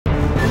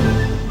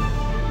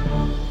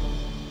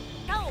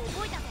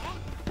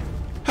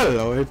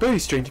Hello everybody,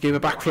 Stranger Gamer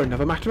back for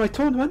another match of my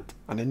tournament,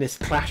 and in this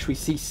clash we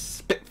see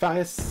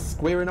Spitfire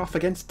squaring off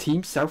against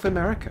Team South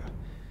America.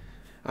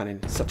 And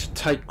in such a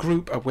tight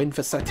group, a win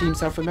for Team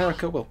South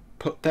America will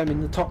put them in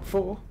the top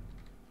 4.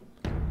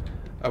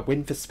 A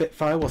win for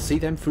Spitfire will see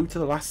them through to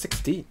the last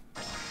 16.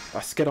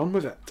 Let's get on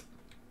with it.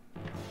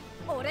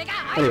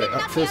 Anyway,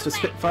 up first for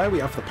Spitfire we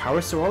have the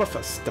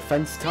Parasaurolophus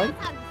defense type.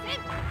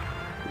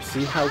 We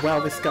see how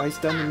well this guy's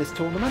done in this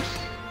tournament.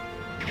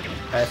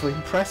 Ever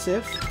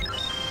impressive.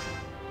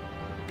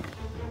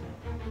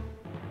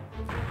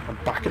 And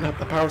backing up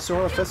the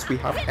Parasaurolophus we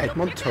have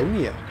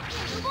Edmontonia.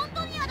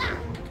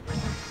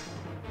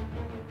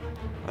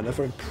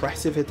 Another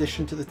impressive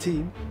addition to the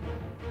team.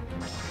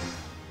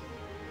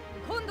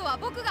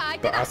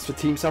 But as for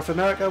Team South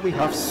America we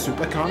have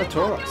Super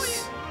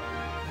Carnotaurus.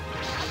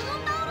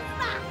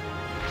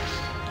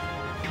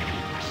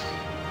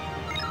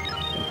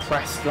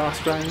 Impressed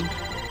last round.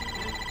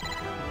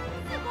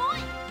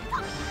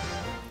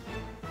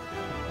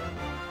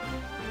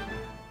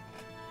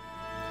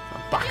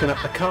 And backing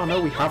up the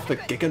Carno we have the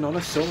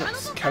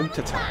Giganotosaurus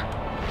counter tap.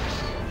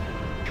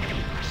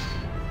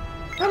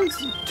 Haven't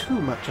seen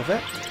too much of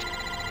it.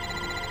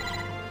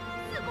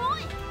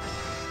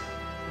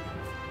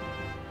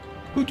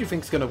 Who do you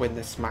think's going to win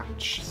this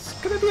match? It's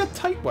going to be a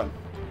tight one.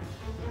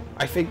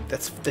 I think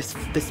this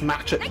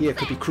matchup here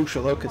could be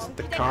crucial though, because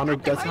the Carno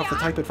does have the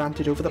type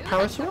advantage over the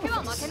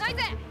Parasaurolophus.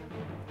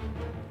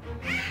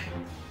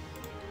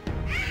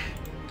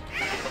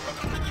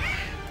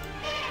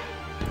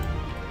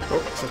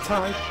 Oh, it's a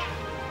tie.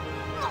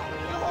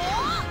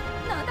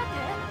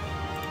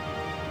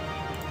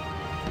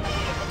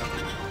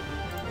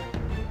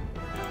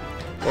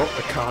 Oh,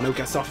 the Carno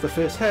gets off the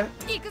first hit.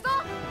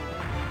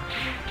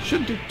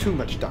 Shouldn't do too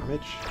much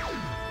damage.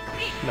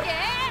 No.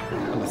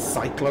 And the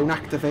Cyclone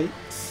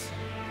activates.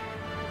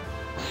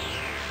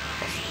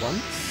 Just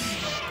once.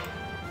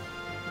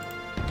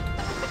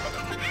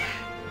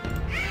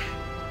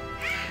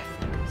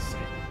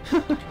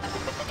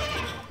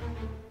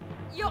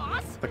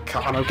 The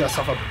Carno gets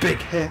off a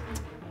big hit.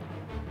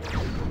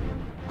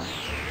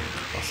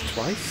 That's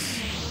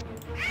twice.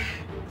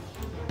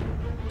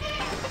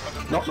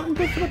 Not looking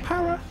good for the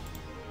Para.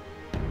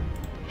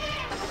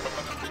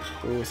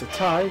 Oh, it's a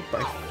tie,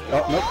 but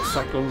oh no,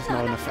 Cyclone's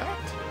not in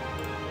effect.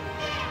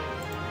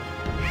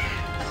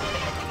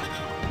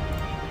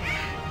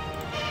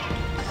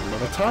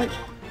 Another tie.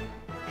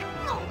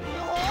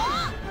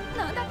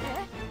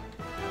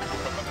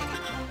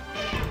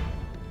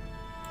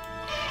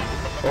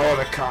 Oh,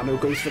 the Carno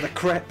goes for the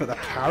crit, but the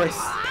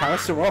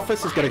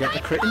Parasaurolophus is going to get the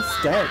crit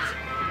instead.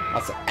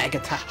 As the egg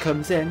attack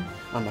comes in,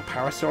 and the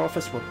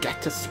Parasaurolophus will get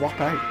to swap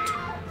out.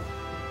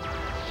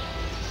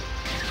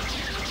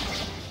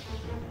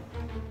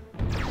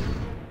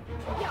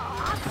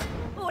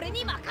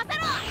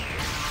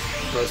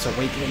 Throws a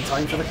weakening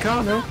time for the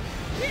Carno.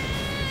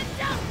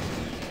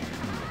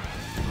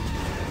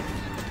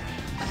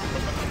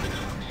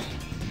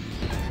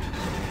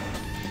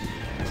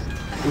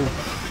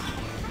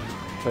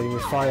 Playing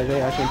with fire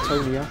there,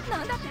 Edmontonia.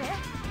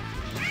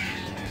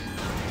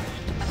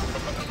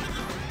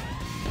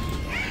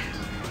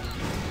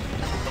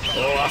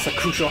 Oh, that's a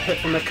crucial hit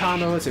from the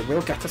Carno as it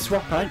will get a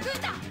swap out.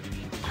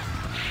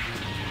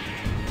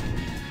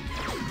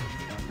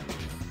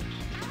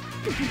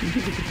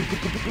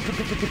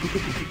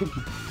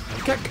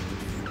 Kick.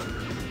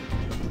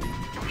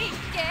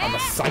 And the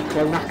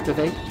Cyclone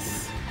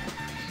activates.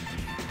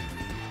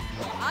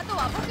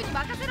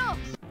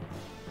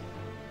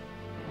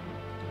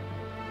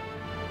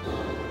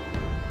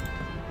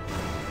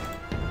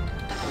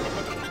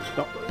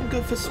 Not looking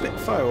good for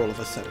Spitfire all of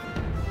a sudden.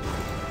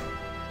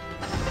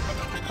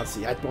 As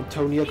the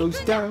Edmontonia goes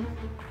down.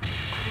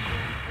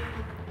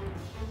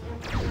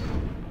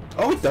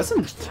 Oh, it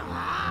doesn't!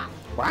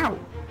 Wow!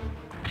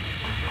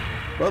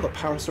 Well, the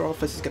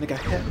Parasaurolophus is going to get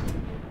hit.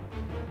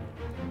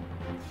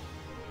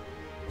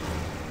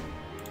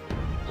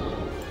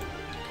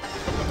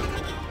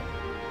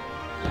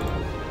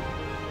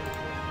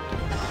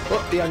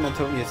 Oh, the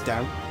Edmontonia is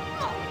down.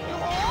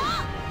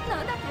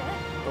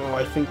 Oh,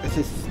 I think this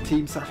is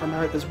Team South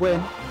America's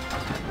win.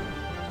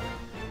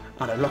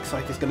 And it looks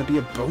like it's going to be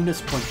a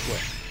bonus point win.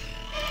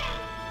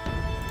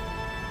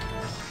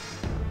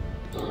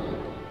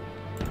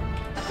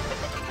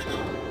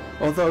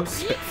 Although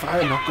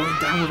Spitfire not going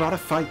down without a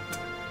fight.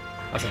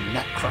 As a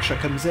neck crusher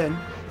comes in.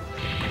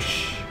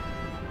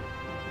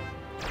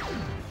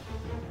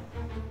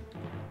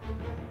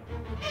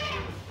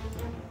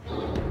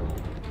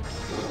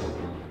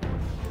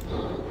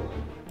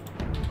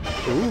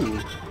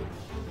 Ooh.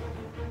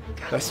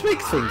 This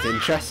makes things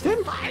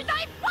interesting.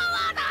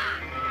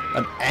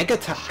 An egg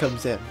attack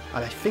comes in,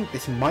 and I think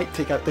this might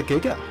take out the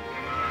Giga.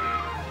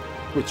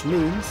 Which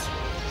means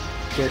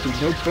there'll be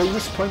no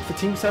bonus point for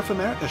Team South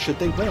America should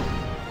they win.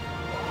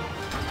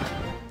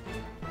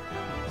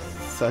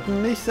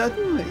 Suddenly,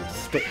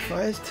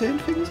 Spitfire's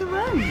turned things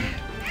around.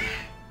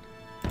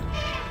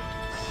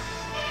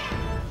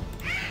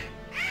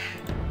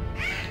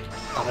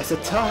 And it's a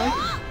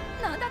tie.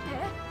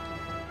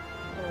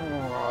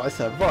 Oh, I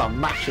said, what a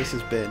match this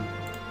has been.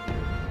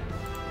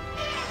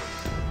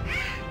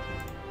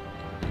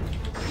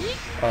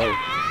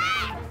 Oh.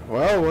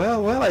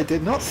 Well, I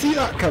did not see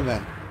that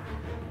coming.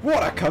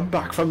 What a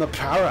comeback from the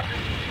Parrot.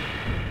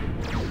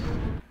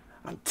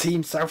 And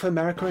Team South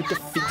America are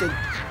defeated.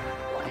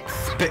 And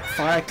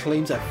Spitfire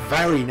claims a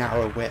very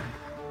narrow win.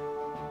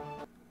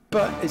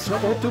 But it's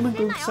not all doom and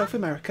gloom for South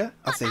America,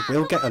 as they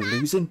will get a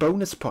losing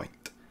bonus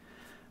point.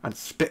 And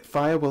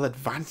Spitfire will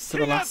advance to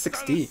the last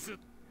 16.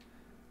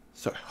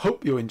 So I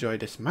hope you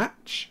enjoyed this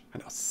match,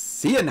 and I'll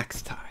see you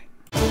next time.